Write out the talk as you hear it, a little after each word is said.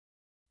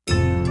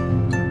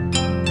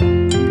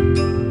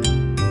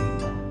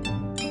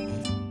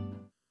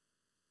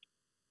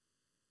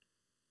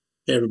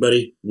Hey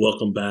everybody,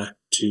 welcome back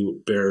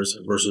to Bears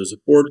versus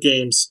Board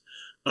Games.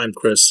 I'm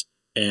Chris,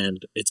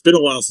 and it's been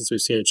a while since we've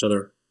seen each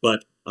other,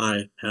 but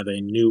I have a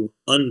new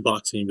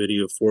unboxing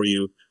video for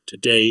you.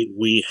 Today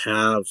we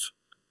have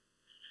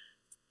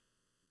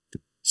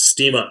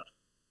Steam Up,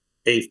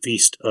 A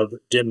Feast of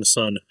Dim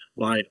Sum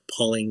by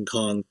Pauline,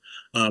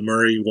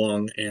 Murray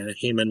Wong, and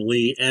Haymen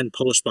Lee, and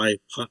published by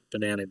Hot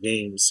Banana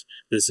Games.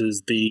 This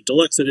is the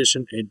deluxe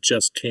edition. It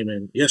just came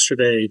in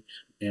yesterday,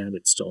 and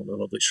it's still in the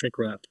lovely shrink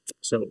wrap.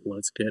 So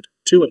let's get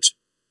to it.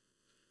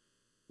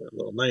 Got a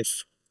little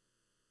knife.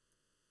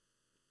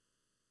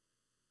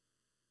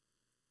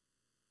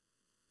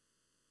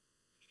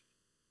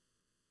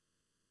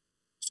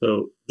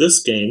 So this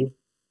game,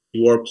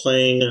 you are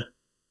playing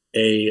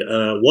a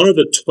one of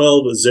the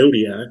 12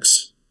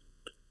 zodiacs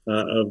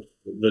of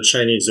the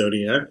Chinese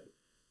zodiac,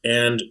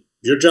 and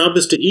your job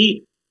is to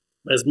eat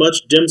as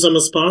much dim sum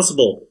as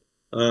possible,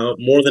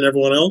 more than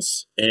everyone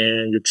else,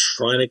 and you're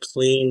trying to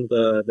clean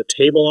the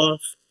table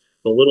off.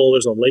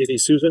 There's a lazy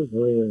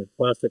Susan,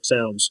 plastic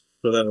sounds,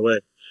 throw that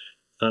away.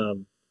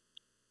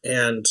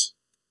 And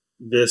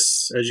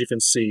this, as you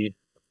can see,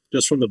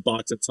 just from the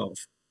box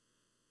itself,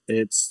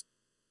 it's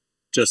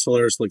just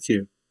hilariously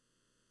cute.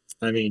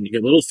 I mean, you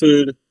get little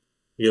food,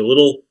 you get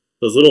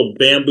those little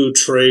bamboo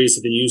trays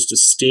that they use to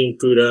steam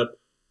food up,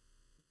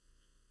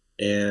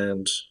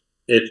 and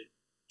it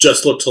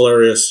just looked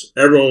hilarious.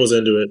 Everyone was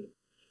into it.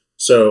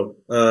 So,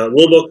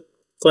 rule book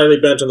slightly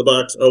bent in the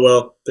box. Oh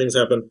well, things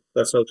happen.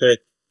 That's okay.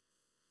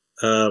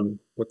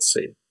 Let's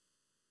see.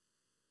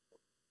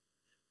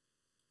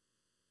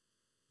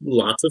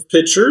 Lots of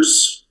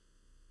pictures.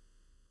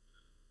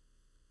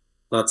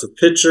 Lots of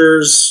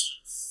pictures.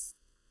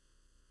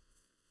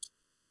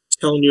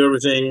 Telling you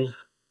everything.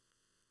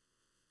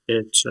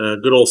 It's a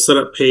good old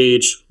setup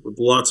page with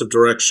lots of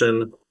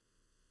direction,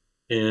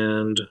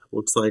 and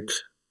looks like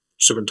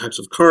different types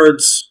of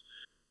cards,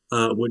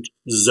 which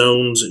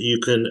zones you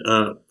can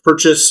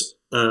purchase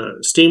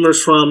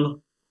steamers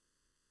from,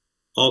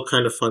 all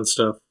kind of fun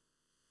stuff.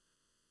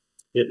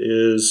 It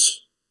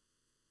is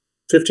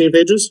 15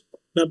 pages,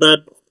 not bad.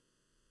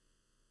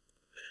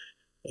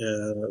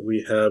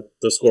 We have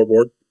the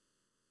scoreboard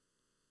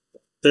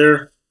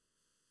there.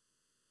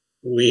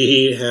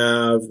 We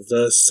have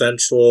the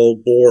central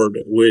board,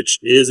 which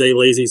is a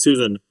lazy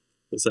Susan.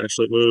 This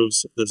actually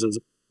moves. This is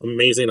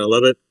amazing. I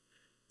love it.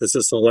 This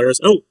is hilarious.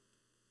 Oh,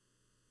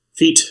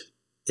 feet.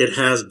 It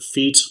has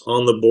feet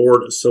on the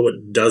board so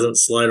it doesn't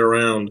slide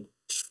around.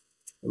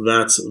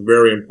 That's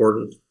very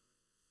important.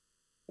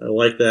 I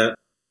like that.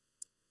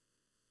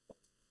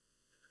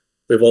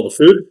 We have all the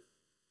food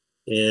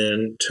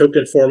in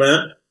token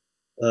format.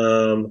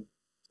 The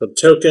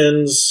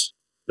tokens,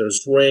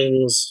 there's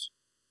rings.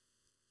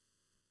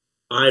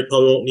 I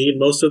probably won't need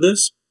most of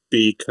this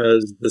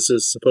because this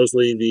is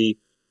supposedly the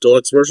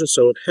deluxe version,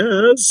 so it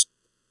has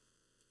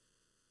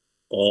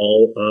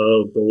all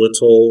of the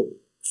little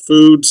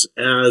foods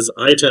as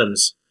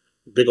items.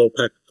 Big old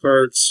pack of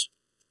cards,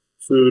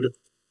 food,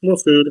 more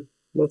food,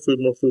 more food,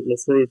 more food, more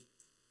food.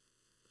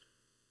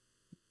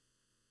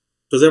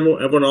 Does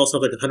everyone else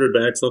have like 100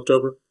 bags left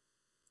over?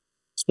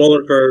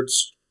 Smaller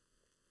cards.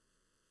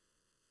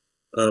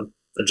 A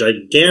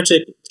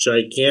gigantic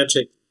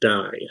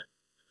die.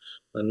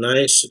 A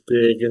nice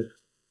big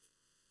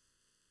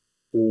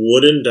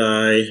wooden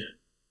die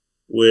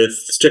with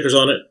stickers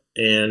on it,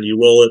 and you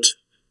roll it.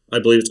 I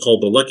believe it's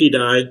called the lucky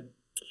die,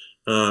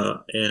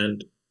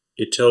 and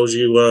it tells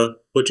you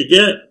what you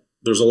get.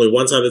 There's only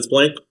one side that's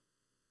blank.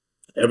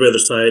 Every other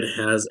side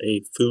has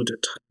a food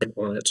type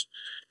on it.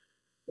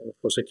 And of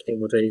course, it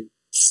came with a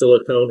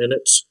silicone in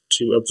it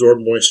to absorb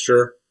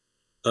moisture.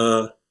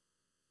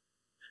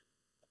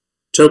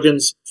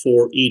 Tokens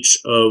for each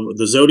of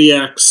the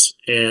zodiacs,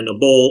 and a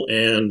bowl,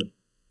 and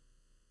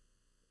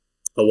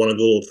one of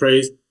the little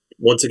trays.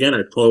 Once again,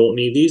 I probably won't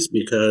need these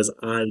because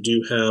I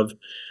do have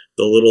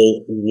the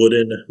little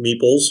wooden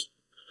meeples.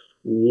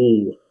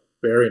 Ooh,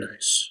 very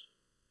nice.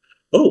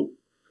 Oh,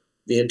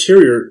 the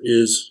interior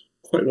is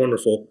quite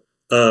wonderful.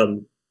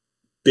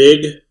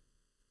 Big,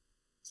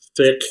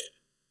 thick,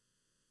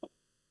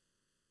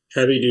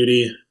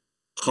 heavy-duty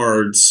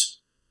cards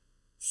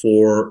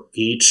for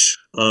each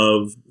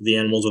of the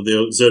animals of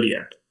the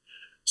zodiac.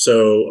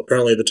 So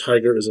apparently the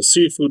tiger is a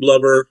seafood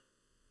lover,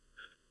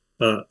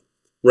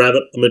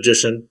 rabbit a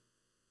magician.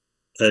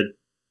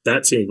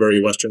 That seemed very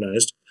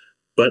westernized,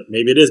 but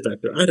maybe it is back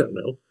there. I don't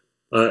know.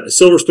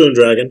 Silver spoon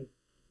dragon.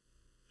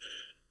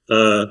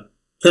 The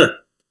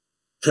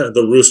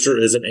rooster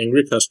is an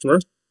angry customer.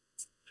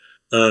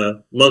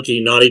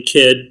 Monkey naughty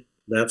kid.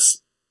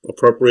 That's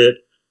appropriate.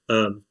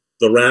 The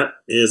rat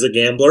is a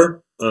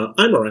gambler.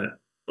 I'm a rat,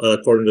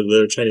 according to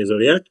the Chinese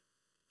zodiac.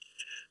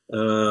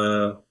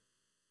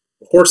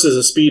 Horse is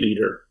a speed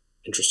eater.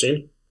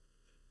 Interesting.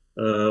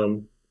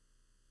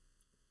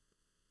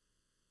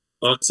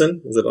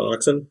 Oxen. Is it an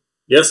oxen?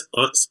 Yes,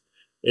 ox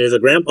is a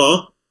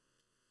grandpa.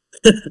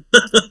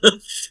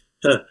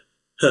 The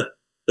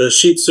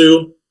Shih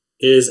Tzu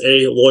is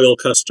a loyal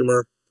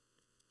customer.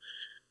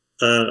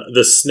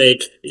 The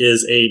snake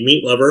is a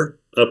meat lover.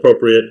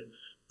 Appropriate.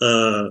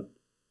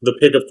 The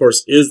pig, of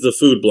course, is the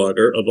food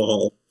blogger of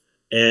all,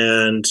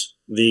 and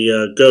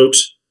the goat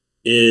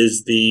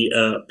is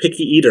the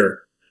picky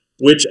eater,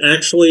 which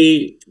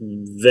actually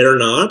they're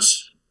not.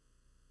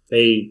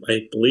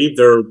 I believe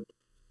they're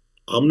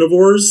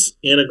omnivores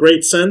in a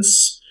great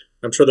sense.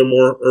 I'm sure they're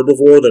more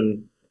herbivore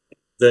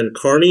than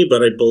carny,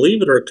 but I believe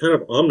they're kind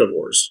of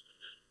omnivores.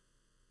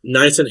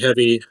 Nice and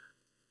heavy,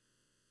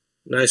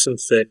 nice and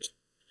thick,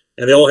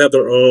 and they all have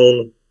their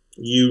own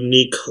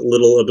unique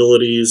little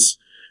abilities.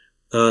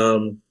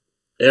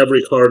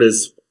 Every card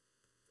is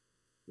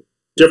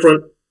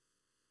different,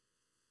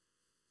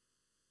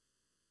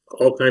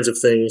 all kinds of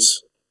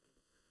things.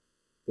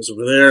 Is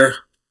over there.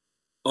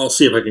 I'll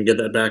see if I can get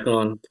that back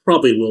on.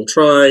 Probably will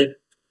try.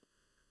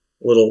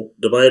 Little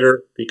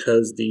divider,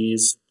 because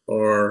these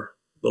are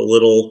the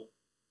little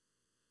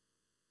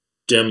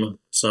dim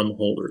sum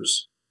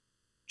holders.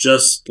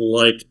 Just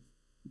like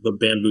the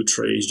bamboo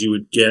trays you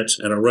would get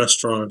at a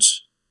restaurant,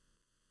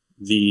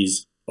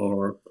 these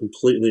are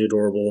completely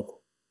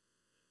adorable.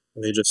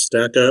 And they just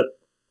stack up.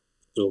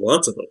 There's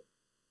lots of them.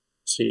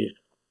 Let's see.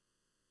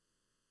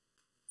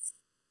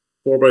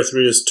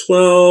 4x3 is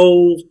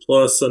 12,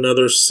 plus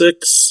another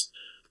 6,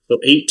 so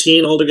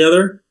 18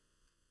 altogether.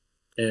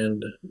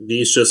 And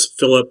these just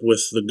fill up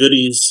with the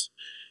goodies,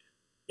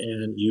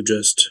 and you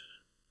just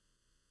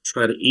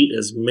try to eat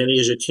as many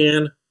as you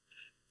can,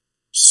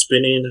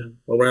 spinning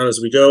around as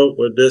we go.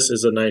 But this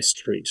is a nice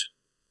treat.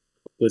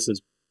 This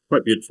is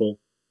quite beautiful.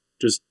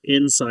 Just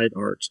inside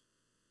art.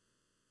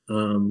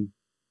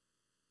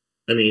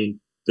 I mean,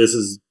 this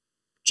is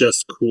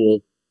just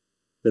cool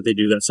that they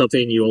do that.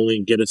 Something you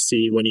only get to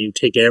see when you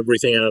take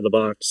everything out of the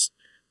box.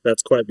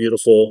 That's quite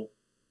beautiful.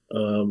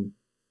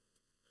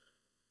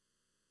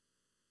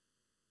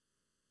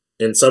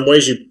 In some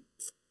ways, you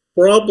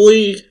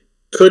probably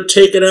could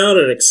take it out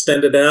and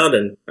extend it out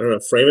and, I don't know,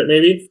 frame it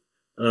maybe.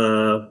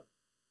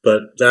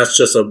 But that's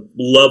just a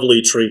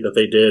lovely treat that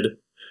they did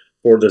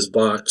for this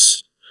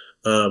box.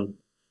 Good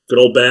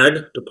old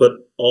bag to put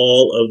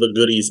all of the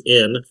goodies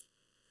in.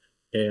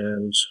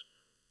 And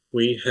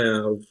we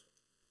have...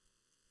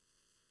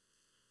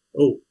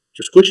 Oh,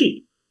 they're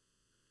squishy.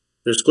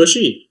 They're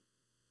squishy.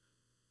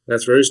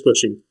 That's very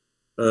squishy.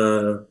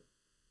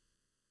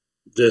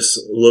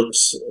 This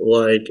looks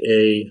like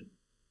a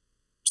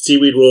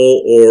seaweed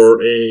roll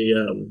or a...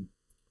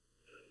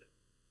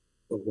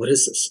 what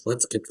is this?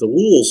 Let's get the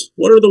rules.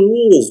 What are the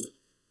rules?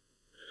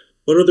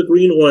 What are the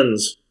green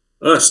ones?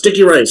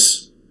 Sticky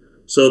rice.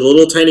 So the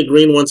little tiny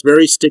green one's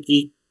very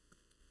sticky.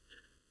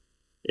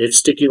 It's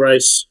sticky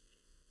rice.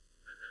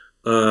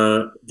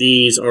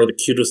 These are the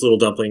cutest little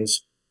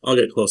dumplings. I'll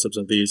get close-ups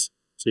of these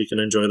so you can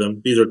enjoy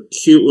them. These are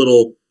cute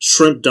little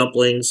shrimp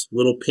dumplings,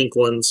 little pink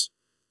ones.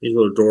 These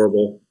are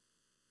adorable.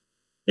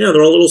 Yeah,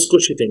 they're all little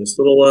squishy things.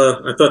 Little,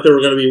 I thought they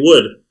were going to be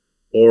wood,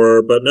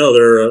 but no,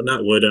 they're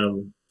not wood.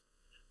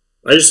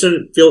 I just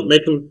didn't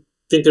make them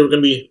think they were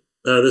going to be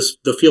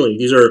the feeling.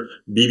 These are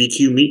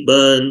BBQ meat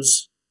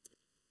buns.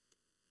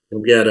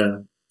 And we got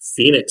a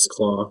phoenix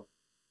claw,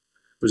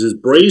 which is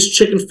braised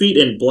chicken feet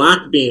in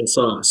black bean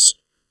sauce.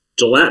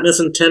 Gelatinous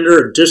and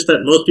tender, a dish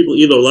that most people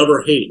either love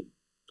or hate.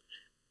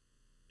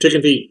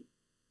 Chicken feet.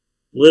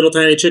 Little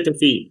tiny chicken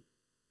feet.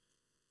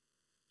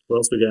 What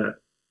else we got?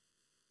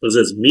 What is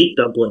this? Meat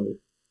dumpling.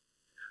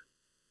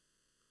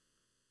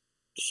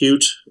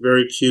 Cute.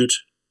 Very cute.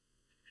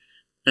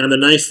 And the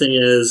nice thing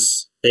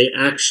is, they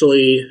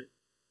actually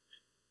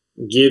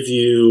give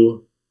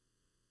you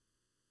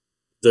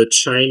the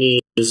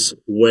Chinese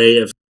way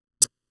of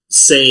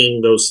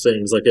saying those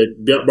things. Like a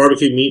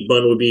barbecue meat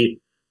bun would be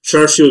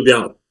char siu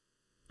biao.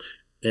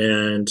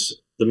 And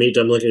the meat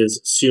dumpling is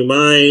siu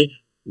mai,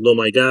 lo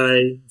mai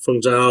gai,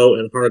 feng zhao,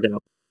 and har gao.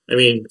 I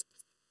mean,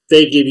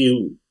 they give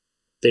you,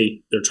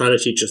 they're trying to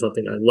teach you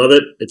something. I love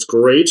it. It's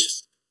great.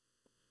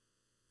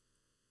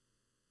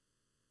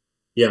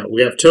 Yeah,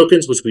 we have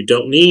tokens, which we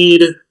don't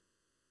need.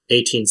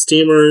 18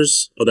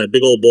 steamers. Oh, that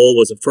big old bowl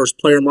was a first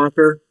player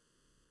marker.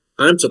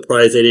 I'm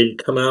surprised they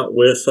didn't come out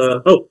with,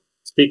 oh,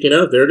 speaking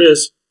of, there it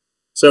is.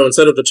 So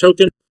instead of the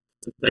token,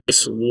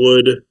 nice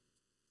wood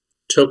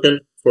token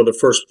for the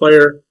first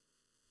player.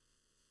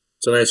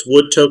 It's a nice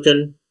wood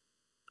token.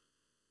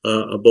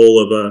 A bowl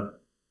of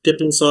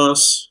dipping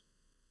sauce.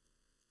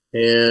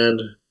 And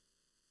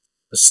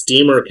a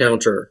steamer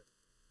counter.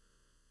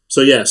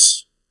 So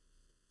yes,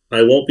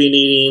 I won't be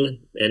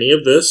needing any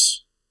of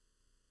this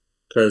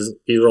because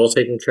these are all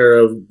taken care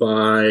of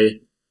by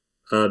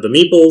the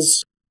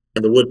meeples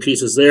and the wood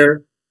pieces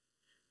there.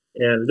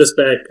 And this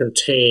bag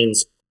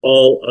contains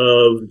all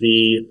of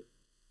the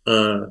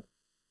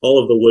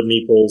wood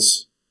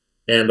meeples,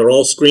 and they're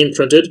all screen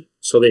printed,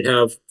 so they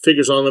have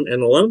figures on them,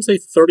 and a lot of them say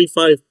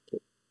 35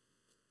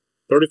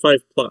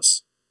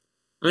 plus.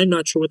 I'm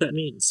not sure what that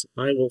means.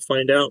 I will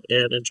find out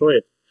and enjoy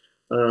it.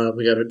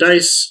 We got our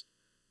dice.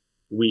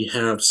 We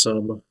have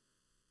some...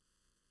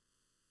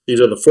 These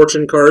are the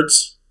fortune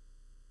cards.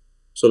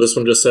 So this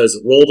one just says,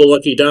 roll the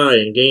lucky die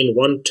and gain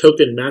one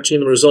token matching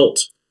the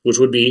result, which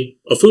would be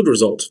a food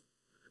result.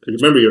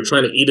 Remember, you're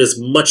trying to eat as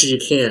much as you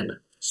can.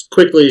 as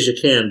quickly as you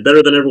can,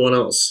 better than everyone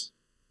else.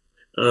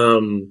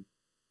 Um,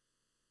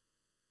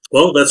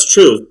 well, that's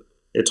true.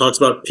 It talks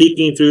about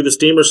peeking through the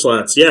steamer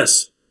slats.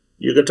 Yes,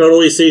 you can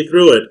totally see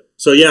through it.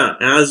 So yeah,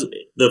 as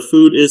the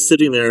food is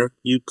sitting there,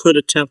 you could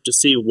attempt to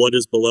see what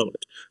is below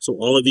it. So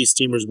all of these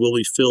steamers will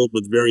be filled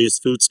with various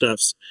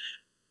foodstuffs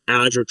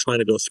as you're trying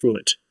to go through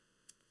it.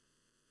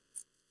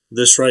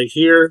 This right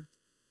here,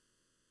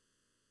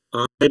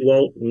 I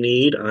won't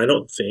need, I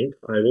don't think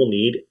I will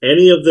need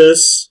any of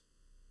this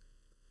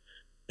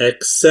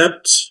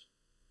except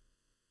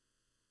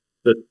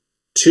the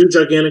 2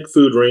 gigantic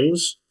food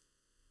rings,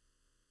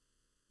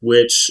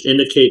 which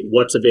indicate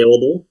what's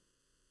available.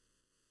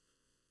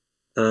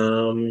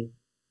 And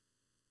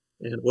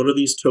what are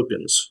these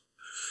tokens?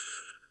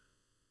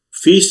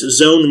 Feast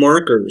zone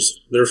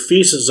markers. They're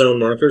feast zone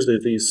markers. They're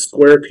these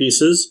square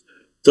pieces.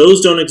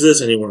 Those don't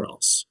exist anywhere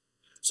else.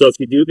 So if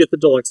you do get the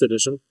deluxe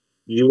edition,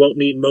 you won't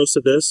need most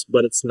of this,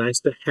 but it's nice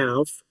to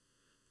have,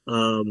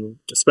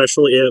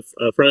 especially if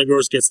a friend of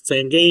yours gets the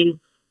same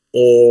game,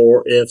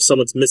 or if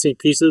someone's missing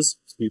pieces,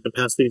 you can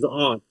pass these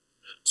on.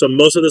 So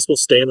most of this will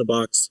stay in the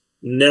box,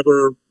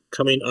 never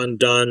coming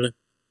undone.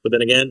 But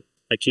then again,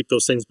 I keep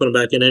those things, put them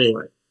back in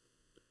anyway.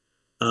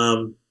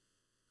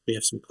 We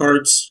have some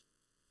cards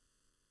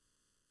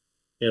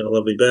in a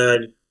lovely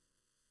bag.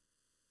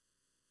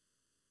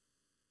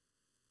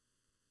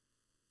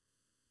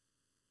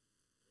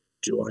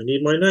 Do I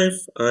need my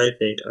knife? I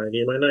think I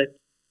need my knife.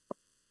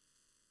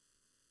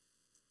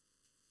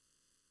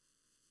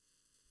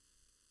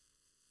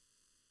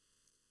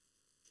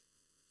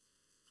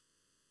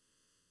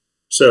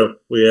 So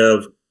we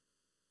have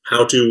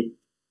how to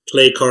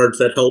play cards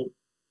that help.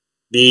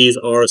 These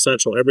are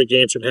essential. Every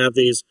game should have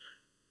these,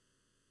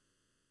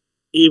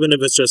 even if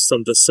it's just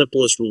the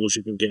simplest rules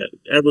you can get.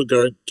 Every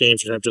game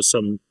should have just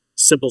some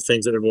simple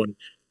things that everyone.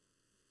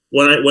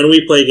 When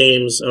we play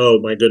games, oh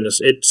my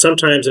goodness,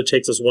 sometimes it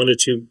takes us 1 to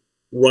 2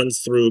 runs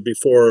through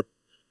before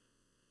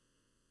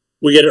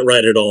we get it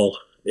right at all.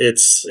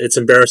 It's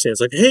embarrassing.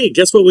 It's like, hey,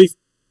 guess what we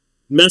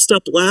messed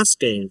up last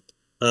game?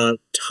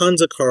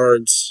 Tons of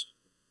cards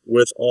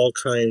with all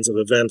kinds of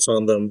events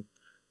on them,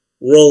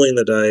 rolling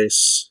the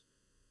dice,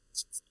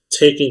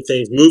 taking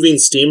things, moving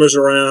steamers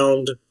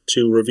around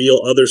to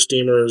reveal other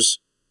steamers,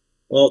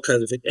 all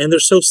kinds of things. And they're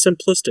so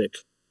simplistic.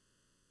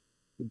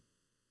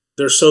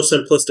 They're so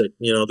simplistic.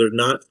 You know, they're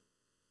not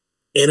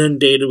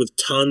inundated with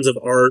tons of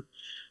art,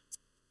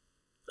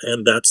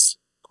 and that's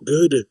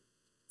good.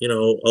 You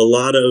know, a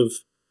lot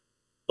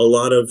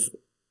of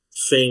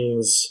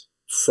things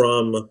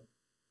from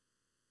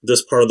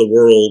this part of the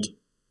world,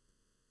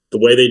 the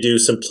way they do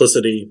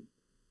simplicity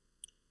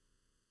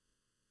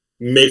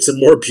makes it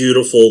more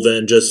beautiful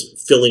than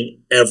just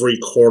filling every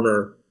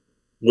corner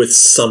with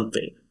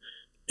something.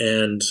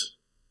 And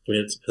I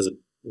mean, it has a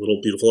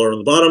little beautiful art on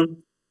the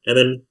bottom, and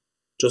then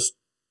just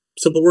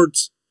simple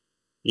words.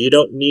 You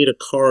don't need a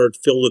card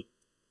filled with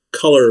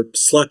color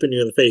slapping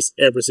you in the face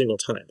every single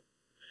time.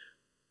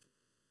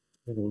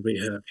 What do we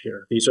have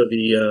here? These are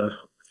the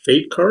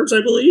fate cards,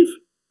 I believe.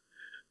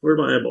 Where are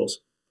my eyeballs?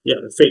 Yeah,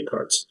 the fate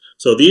cards.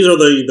 So those are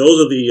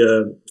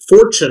the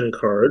fortune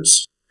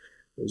cards.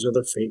 These are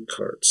the fate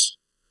cards.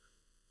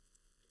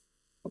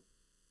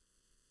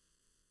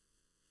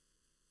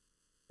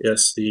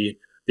 Yes, the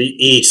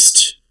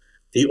East,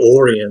 the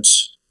Orient,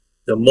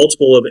 the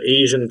multiple of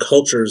Asian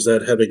cultures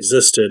that have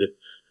existed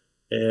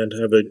and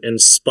have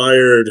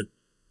inspired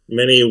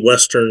many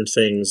Western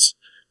things.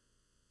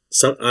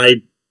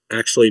 I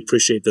actually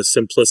appreciate the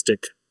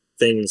simplistic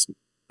things,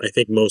 I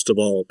think, most of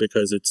all,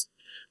 because it's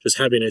just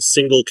having a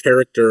single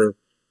character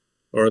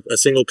or a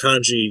single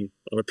kanji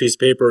on a piece of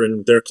paper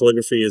and their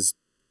calligraphy is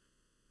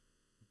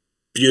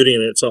beauty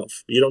in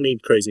itself. You don't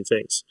need crazy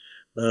things.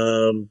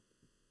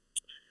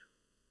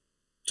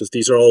 Just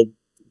these are all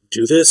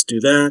do this, do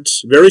that.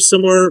 Very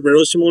similar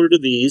to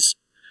these.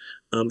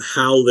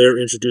 How they're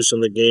introduced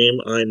in the game,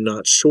 I'm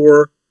not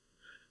sure.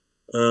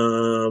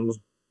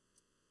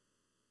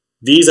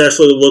 These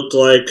actually look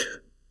like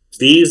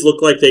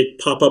they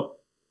pop up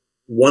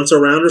once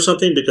around or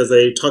something because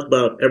they talk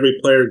about every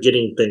player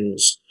getting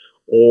things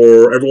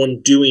or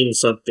everyone doing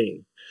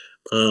something.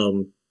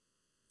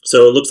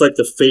 So it looks like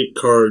the fate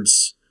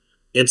cards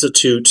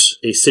institute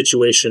a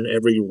situation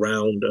every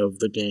round of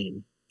the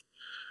game.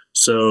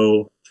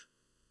 So,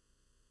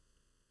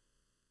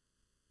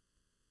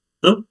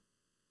 oh,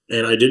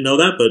 and I didn't know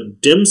that,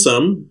 but dim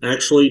sum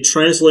actually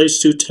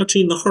translates to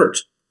touching the heart.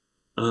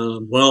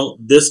 Well,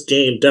 this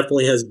game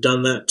definitely has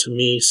done that to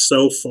me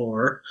so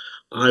far.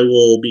 I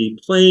will be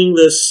playing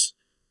this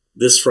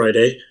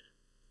Friday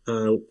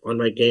on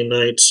my game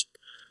night,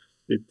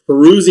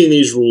 perusing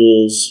these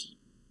rules,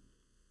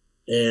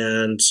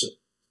 and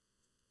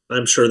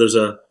I'm sure there's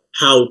a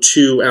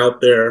how-to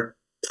out there,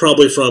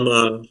 probably from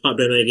Hot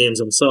Banana Games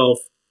himself.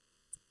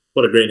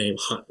 What a great name,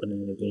 Hot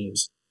Banana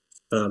Games.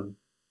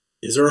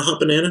 Is there a Hot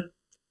Banana?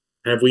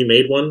 Have we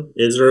made one?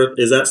 Is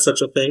that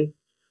such a thing?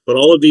 But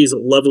all of these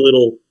lovely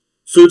little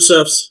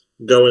foodstuffs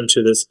go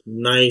into this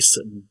nice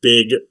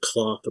big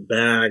cloth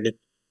bag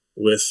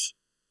with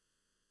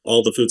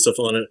all the food stuff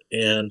on it,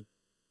 and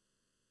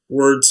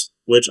words,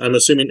 which I'm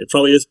assuming it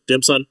probably is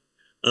dim sum.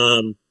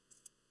 Um,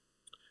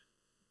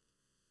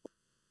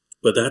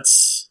 but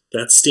that's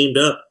steamed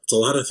up. It's a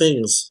lot of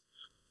things,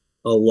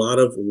 a lot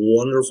of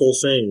wonderful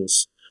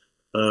things.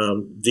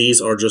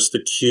 These are just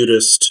the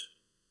cutest.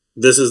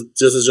 This is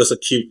just a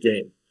cute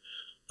game.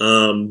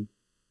 Um,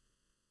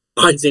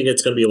 I think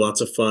it's going to be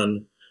lots of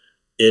fun.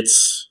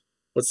 It's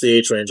what's the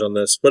age range on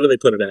this? What do they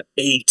put it at?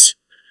 8.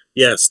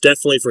 Yes,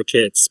 definitely for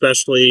kids,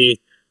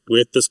 especially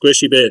with the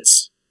squishy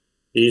bits.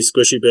 These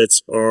squishy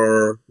bits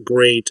are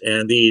great,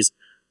 and these.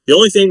 The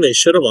only thing they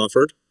should have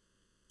offered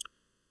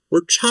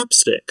were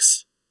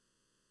chopsticks,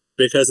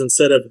 because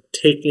instead of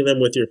taking them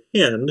with your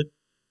hand,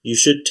 you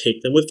should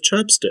take them with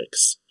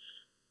chopsticks.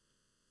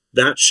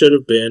 That should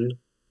have been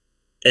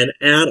an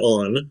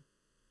add-on,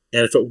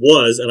 and if it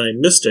was and I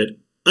missed it,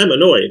 I'm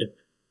annoyed.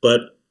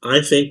 But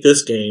I think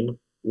this game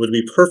would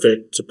be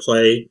perfect to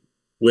play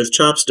with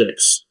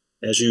chopsticks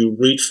as you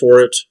reach for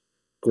it,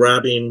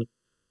 grabbing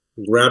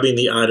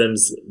the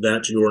items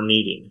that you're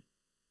needing.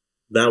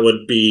 That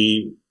would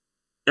be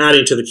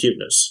adding to the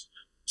cuteness.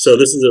 So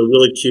this is a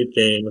really cute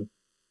game.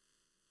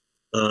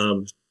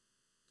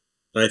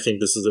 I think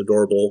this is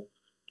adorable.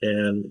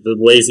 And the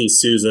Lazy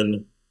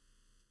Susan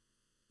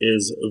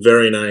is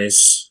very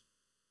nice.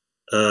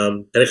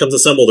 And it comes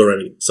assembled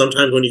already.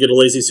 Sometimes when you get a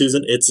Lazy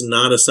Susan, it's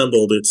not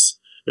assembled. You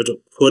have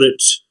to put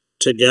it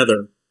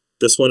together.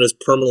 This one is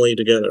permanently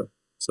together.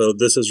 So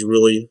this is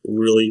really,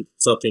 really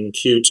something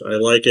cute. I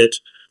like it.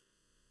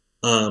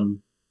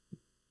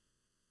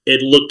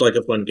 It looked like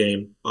a fun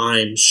game.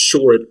 I'm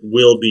sure it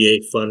will be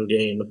a fun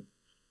game.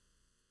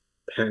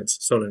 Pants,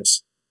 so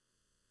nice.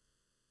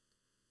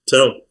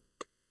 So,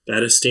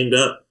 that is steamed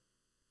up.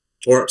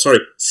 Or, sorry,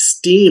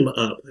 steam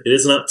up. It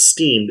is not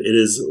steamed. It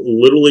is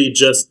literally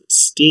just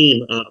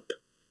steam up.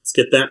 Let's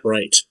get that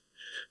right.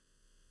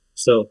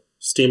 So,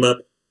 steam up,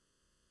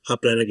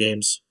 Hot Banana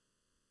Games.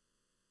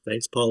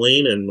 Thanks,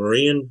 Pauline and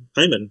Marie and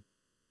Haymen.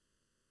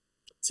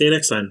 See you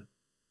next time.